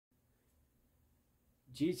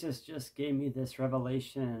Jesus just gave me this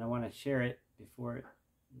revelation, and I want to share it before it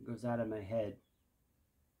goes out of my head.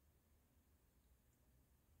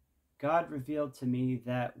 God revealed to me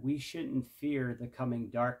that we shouldn't fear the coming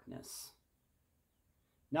darkness,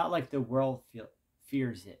 not like the world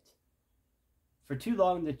fears it. For too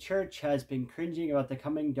long, the church has been cringing about the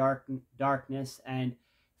coming darkness and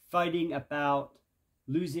fighting about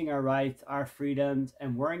losing our rights, our freedoms,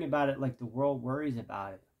 and worrying about it like the world worries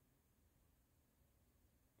about it,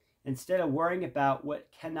 instead of worrying about what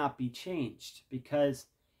cannot be changed, because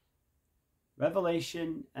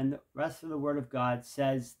Revelation and the rest of the Word of God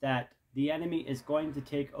says that the enemy is going to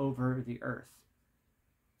take over the earth,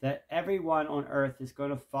 that everyone on earth is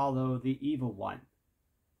going to follow the evil one.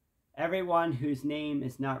 Everyone whose name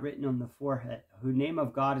is not written on the forehead, whose name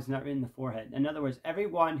of God is not written on the forehead. In other words,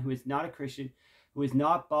 everyone who is not a Christian, who is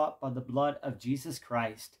not bought by the blood of Jesus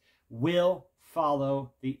Christ, will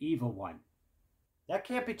follow the evil one. That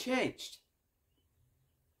can't be changed.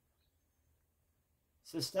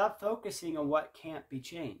 So stop focusing on what can't be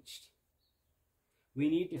changed. We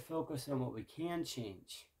need to focus on what we can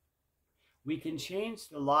change. We can change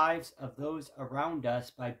the lives of those around us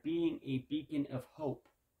by being a beacon of hope.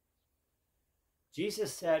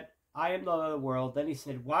 Jesus said, I am the light of the world. Then he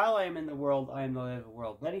said, while I am in the world, I am the light of the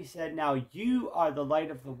world. Then he said, now you are the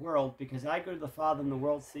light of the world, because I go to the Father and the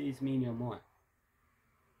world sees me no more.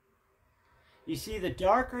 You see, the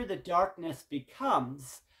darker the darkness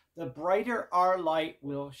becomes, the brighter our light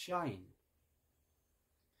will shine.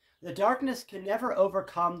 The darkness can never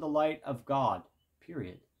overcome the light of God,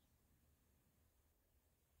 period.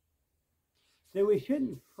 So we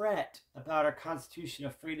shouldn't fret about our constitution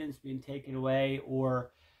of freedoms being taken away,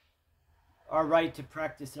 or our right to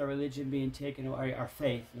practice our religion being taken away, our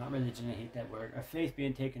faith, not religion, I hate that word, our faith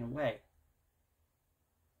being taken away.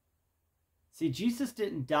 See, Jesus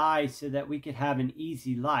didn't die so that we could have an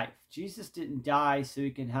easy life. Jesus didn't die so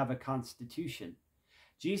we can have a constitution.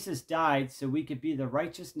 Jesus died so we could be the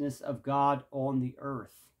righteousness of God on the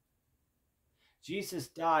earth. Jesus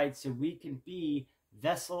died so we can be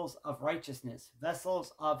vessels of righteousness,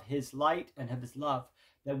 vessels of his light and of his love,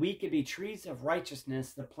 that we can be trees of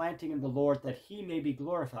righteousness, the planting of the Lord, that he may be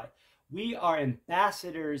glorified. We are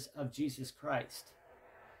ambassadors of Jesus Christ.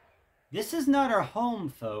 This is not our home,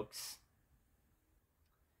 folks.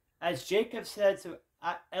 As Jacob said so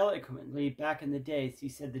eloquently back in the days, he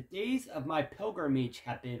said, the days of my pilgrimage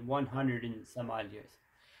have been 100 and some odd years.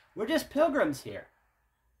 We're just pilgrims here.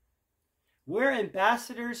 We're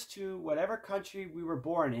ambassadors to whatever country we were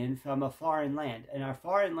born in from a foreign land, and our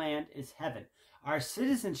foreign land is heaven. Our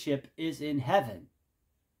citizenship is in heaven.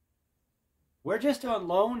 We're just on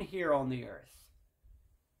loan here on the earth.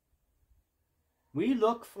 We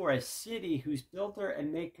look for a city whose builder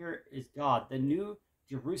and maker is God, the new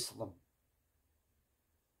Jerusalem.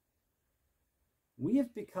 We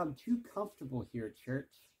have become too comfortable here,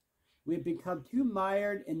 church. We've become too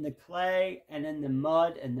mired in the clay and in the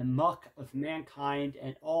mud and the muck of mankind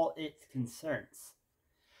and all its concerns.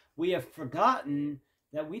 We have forgotten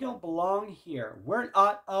that we don't belong here. We're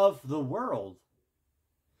not of the world.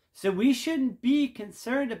 So we shouldn't be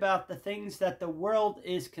concerned about the things that the world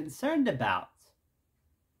is concerned about.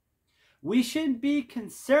 We shouldn't be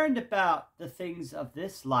concerned about the things of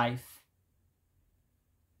this life,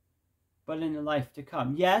 but in the life to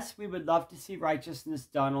come. Yes, we would love to see righteousness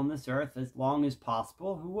done on this earth as long as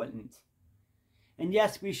possible. Who wouldn't? And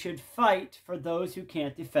yes, we should fight for those who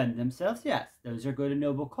can't defend themselves. Yes, those are good and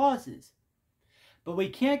noble causes. But we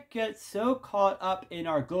can't get so caught up in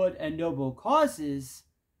our good and noble causes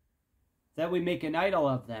that we make an idol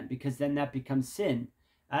of them, because then that becomes sin.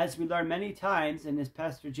 As we learn many times, and as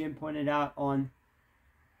Pastor Jim pointed out on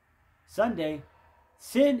Sunday,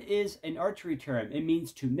 sin is an archery term. It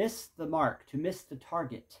means to miss the mark, to miss the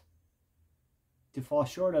target, to fall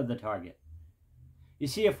short of the target. You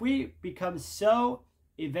see, if we become so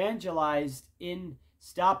evangelized in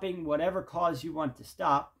stopping whatever cause you want to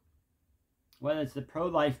stop, whether it's the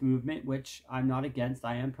pro-life movement, which I'm not against,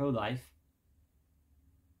 I am pro-life,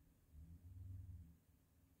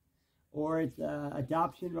 or it's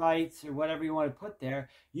adoption rights, or whatever you want to put there,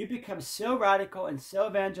 you become so radical and so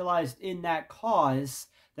evangelized in that cause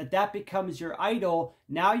that that becomes your idol.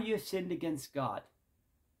 Now you've sinned against God.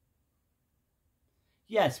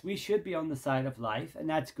 Yes, we should be on the side of life, and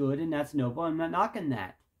that's good and that's noble. I'm not knocking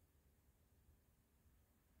that.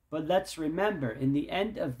 But let's remember, in the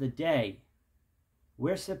end of the day,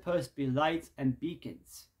 we're supposed to be lights and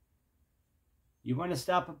beacons. You want to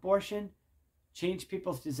stop abortion? Change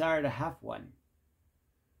people's desire to have one.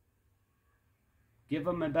 Give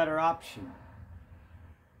them a better option.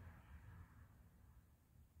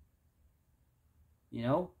 You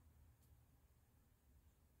know?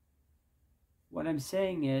 What I'm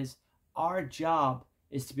saying is, our job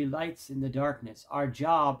is to be lights in the darkness. Our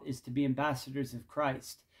job is to be ambassadors of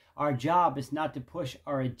Christ. Our job is not to push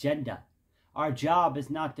our agenda. Our job is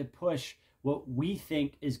not to push what we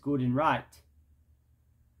think is good and right.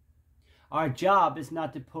 Our job is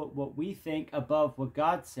not to put what we think above what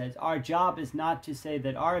God says. Our job is not to say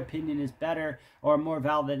that our opinion is better or more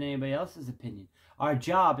valid than anybody else's opinion. Our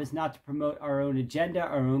job is not to promote our own agenda,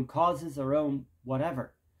 our own causes, our own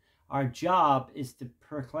whatever. Our job is to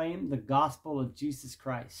proclaim the gospel of Jesus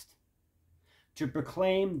Christ, to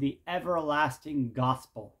proclaim the everlasting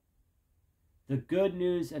gospel, the good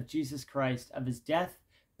news of Jesus Christ, of his death,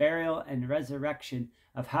 burial, and resurrection,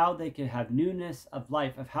 of how they can have newness of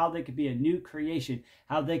life, of how they could be a new creation,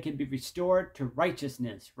 how they can be restored to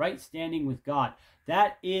righteousness, right standing with God.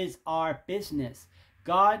 That is our business.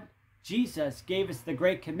 God, Jesus, gave us the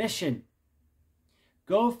Great Commission.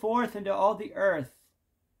 Go forth into all the earth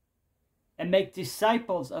and make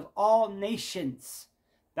disciples of all nations,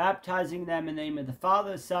 baptizing them in the name of the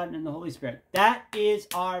Father, the Son, and the Holy Spirit. That is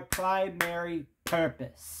our primary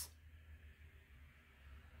purpose.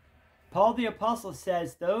 Paul the Apostle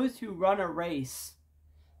says, those who run a race,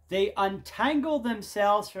 they untangle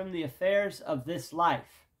themselves from the affairs of this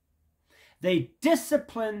life. They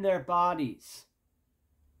discipline their bodies.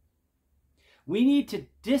 We need to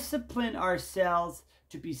discipline ourselves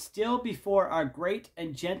to be still before our great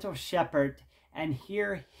and gentle shepherd and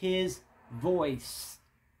hear his voice.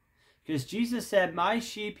 Because Jesus said, my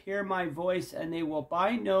sheep hear my voice, and they will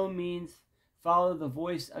by no means follow the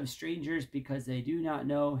voice of strangers, because they do not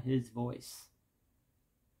know his voice.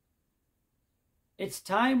 It's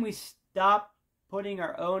time we stop putting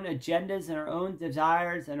our own agendas and our own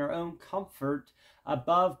desires and our own comfort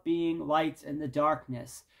above being lights in the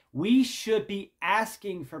darkness. We should be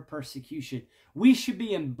asking for persecution. We should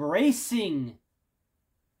be embracing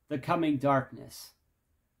the coming darkness.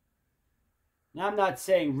 Now, I'm not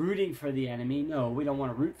saying rooting for the enemy. No, we don't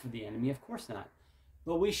want to root for the enemy. Of course not.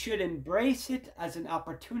 But we should embrace it as an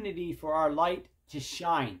opportunity for our light to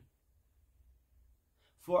shine.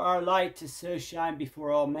 For our light to so shine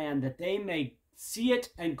before all men, that they may see it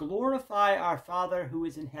and glorify our Father who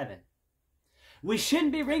is in heaven. We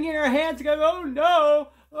shouldn't be wringing our hands and going, oh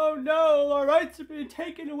no, our rights are being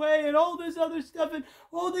taken away and all this other stuff and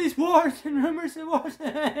all these wars and rumors of wars.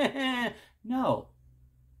 No.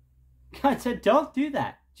 God said, don't do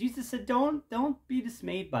that. Jesus said, don't be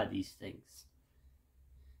dismayed by these things.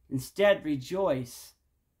 Instead, rejoice.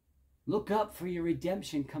 Look up, for your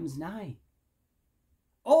redemption comes nigh.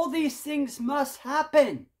 All these things must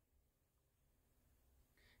happen.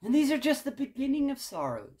 And these are just the beginning of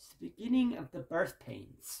sorrows, the beginning of the birth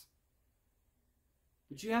pains.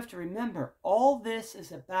 But you have to remember, all this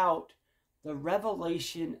is about the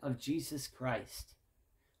revelation of Jesus Christ.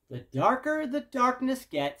 The darker the darkness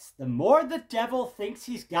gets, the more the devil thinks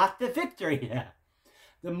he's got the victory.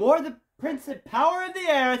 The more the prince and power of the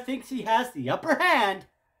air thinks he has the upper hand,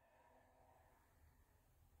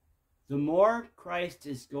 the more Christ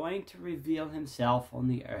is going to reveal himself on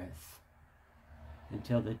the earth,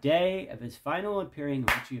 until the day of his final appearing, in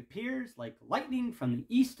which he appears like lightning from the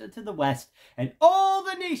east to the west, and all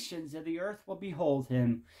the nations of the earth will behold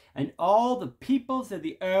him, and all the peoples of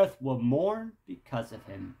the earth will mourn because of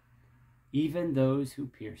him, even those who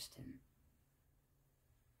pierced him.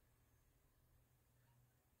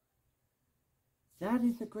 That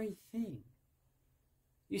is the great thing.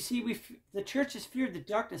 You see, the church has feared the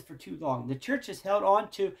darkness for too long. The church has held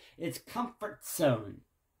on to its comfort zone.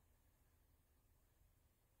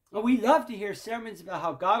 And we love to hear sermons about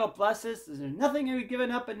how God will bless us. There's nothing we've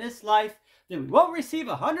given up in this life that we won't receive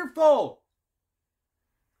 100-fold.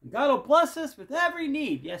 And God will bless us with every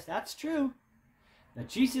need. Yes, that's true. But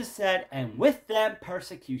Jesus said, and with them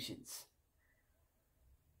persecutions.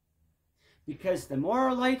 Because the more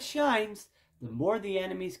our light shines, the more the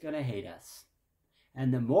enemy's going to hate us.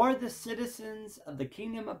 And the more the citizens of the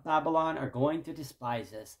kingdom of Babylon are going to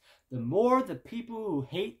despise us, the more the people who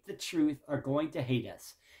hate the truth are going to hate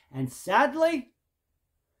us. And sadly,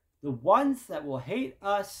 the ones that will hate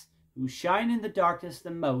us, who shine in the darkness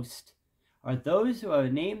the most, are those who have a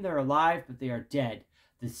name they're alive, but they are dead.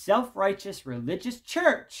 The self-righteous religious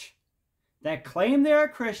church that claim they are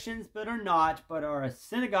Christians, but are not, but are a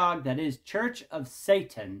synagogue that is church of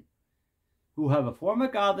Satan, who have a form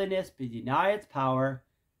of godliness but deny its power.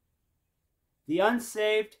 The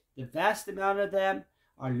unsaved, the vast amount of them,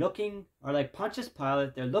 are like Pontius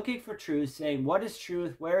Pilate. They're looking for truth, saying, what is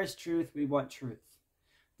truth? Where is truth? We want truth.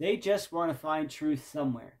 They just want to find truth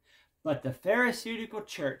somewhere. But the Pharisaical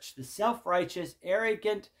church, the self-righteous,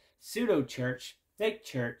 arrogant pseudo-church, fake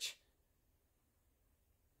church.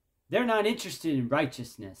 They're not interested in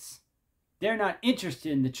righteousness. They're not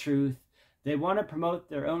interested in the truth. They want to promote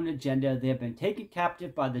their own agenda. They have been taken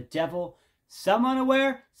captive by the devil, some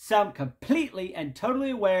unaware, some completely and totally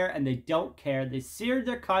aware, and they don't care. They seared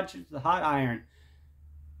their conscience with hot iron.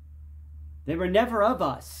 They were never of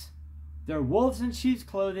us. They're wolves in sheep's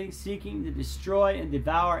clothing, seeking to destroy and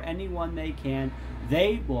devour anyone they can.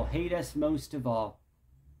 They will hate us most of all.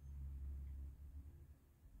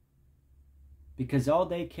 Because all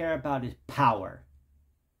they care about is power.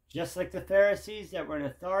 Just like the Pharisees that were in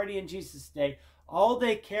authority in Jesus' day, all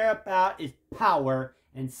they care about is power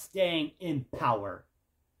and staying in power.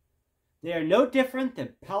 They are no different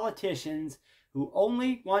than politicians who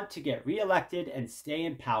only want to get reelected and stay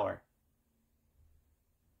in power.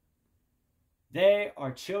 They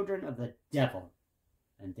are children of the devil,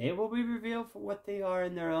 and they will be revealed for what they are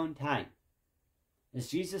in their own time. As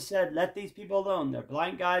Jesus said, let these people alone. They're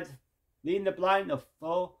blind guides, leading the blind,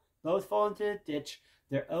 they'll both fall into the ditch.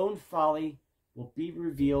 Their own folly will be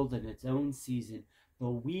revealed in its own season. But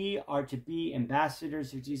we are to be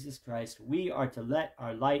ambassadors of Jesus Christ. We are to let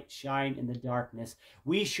our light shine in the darkness.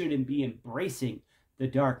 We shouldn't be embracing the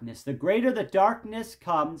darkness. The greater the darkness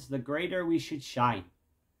comes, the greater we should shine.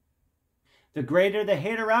 The greater the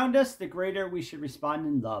hate around us, the greater we should respond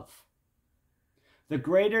in love. The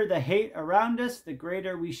greater the hate around us, the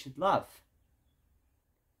greater we should love.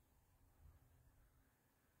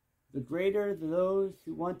 The greater those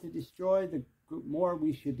who want to destroy, the more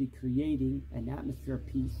we should be creating an atmosphere of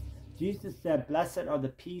peace. Jesus said, blessed are the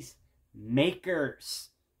peacemakers,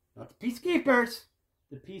 not the peacekeepers,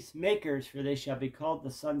 the peacemakers, for they shall be called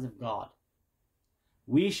the sons of God.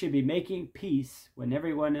 We should be making peace when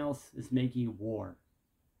everyone else is making war.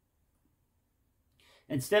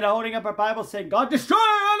 Instead of holding up our Bible saying, God, destroy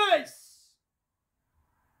our enemies,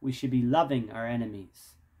 we should be loving our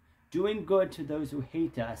enemies, doing good to those who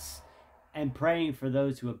hate us, and praying for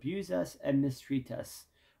those who abuse us and mistreat us.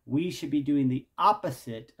 We should be doing the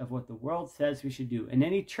opposite of what the world says we should do. And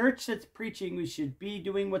any church that's preaching we should be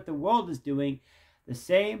doing what the world is doing, the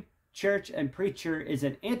same church and preacher is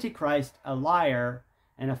an antichrist, a liar,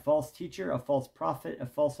 and a false teacher, a false prophet, a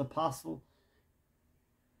false apostle,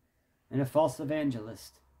 and a false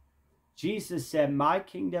evangelist. Jesus said, my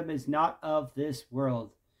kingdom is not of this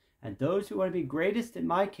world. And those who want to be greatest in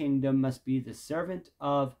my kingdom must be the servant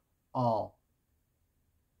of all.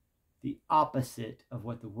 The opposite of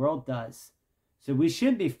what the world does. So we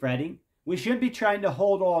shouldn't be fretting. We shouldn't be trying to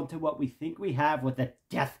hold on to what we think we have with a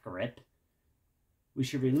death grip. We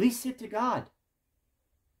should release it to God.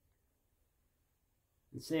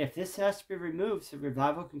 And say, if this has to be removed so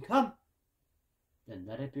revival can come, then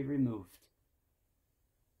let it be removed.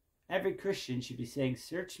 Every Christian should be saying,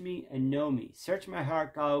 search me and know me. Search my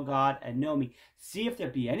heart, O God, and know me. See if there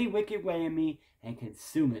be any wicked way in me, and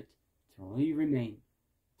consume it till you remain.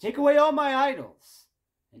 Take away all my idols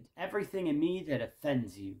and everything in me that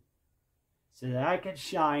offends you, so that I can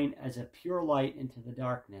shine as a pure light into the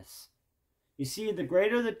darkness. You see, the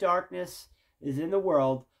greater the darkness is in the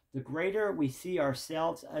world, the greater we see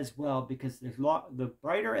ourselves as well, because the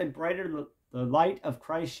brighter and brighter the light of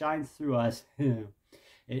Christ shines through us.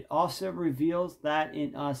 It also reveals that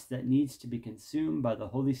in us that needs to be consumed by the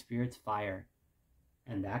Holy Spirit's fire.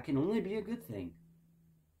 And that can only be a good thing.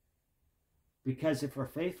 Because if we're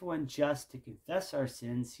faithful and just to confess our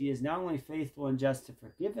sins, he is not only faithful and just to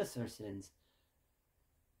forgive us our sins,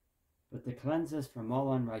 but to cleanse us from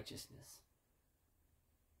all unrighteousness.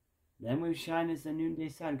 Then we shine as the noonday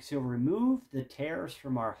sun. So remove the tares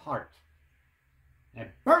from our heart and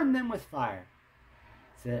burn them with fire,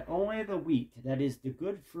 so that only the wheat, that is the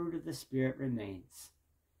good fruit of the Spirit, remains.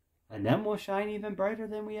 And then we'll shine even brighter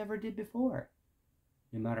than we ever did before,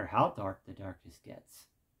 no matter how dark the darkness gets.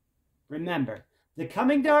 Remember, the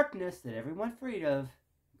coming darkness that everyone's afraid of,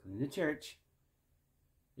 including the church,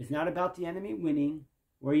 is not about the enemy winning,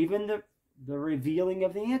 or even the revealing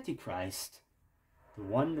of the Antichrist, the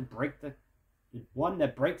one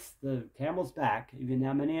that breaks the camel's back. Even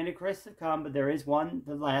now many Antichrists have come, but there is one,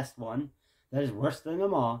 the last one, that is worse than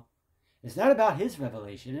them all. It's not about his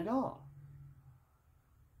revelation at all.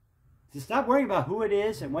 So stop worrying about who it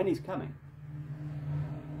is and when he's coming.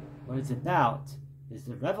 What it's about is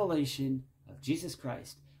the revelation of Jesus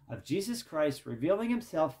Christ revealing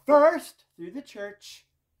himself first through the church,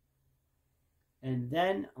 and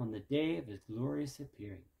then on the day of his glorious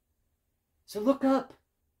appearing. So look up,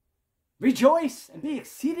 rejoice, and be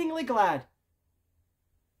exceedingly glad,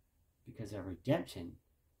 because our redemption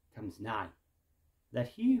comes nigh. Let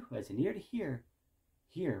he who has an ear to hear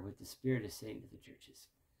what the Spirit is saying to the churches.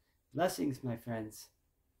 Blessings, my friends.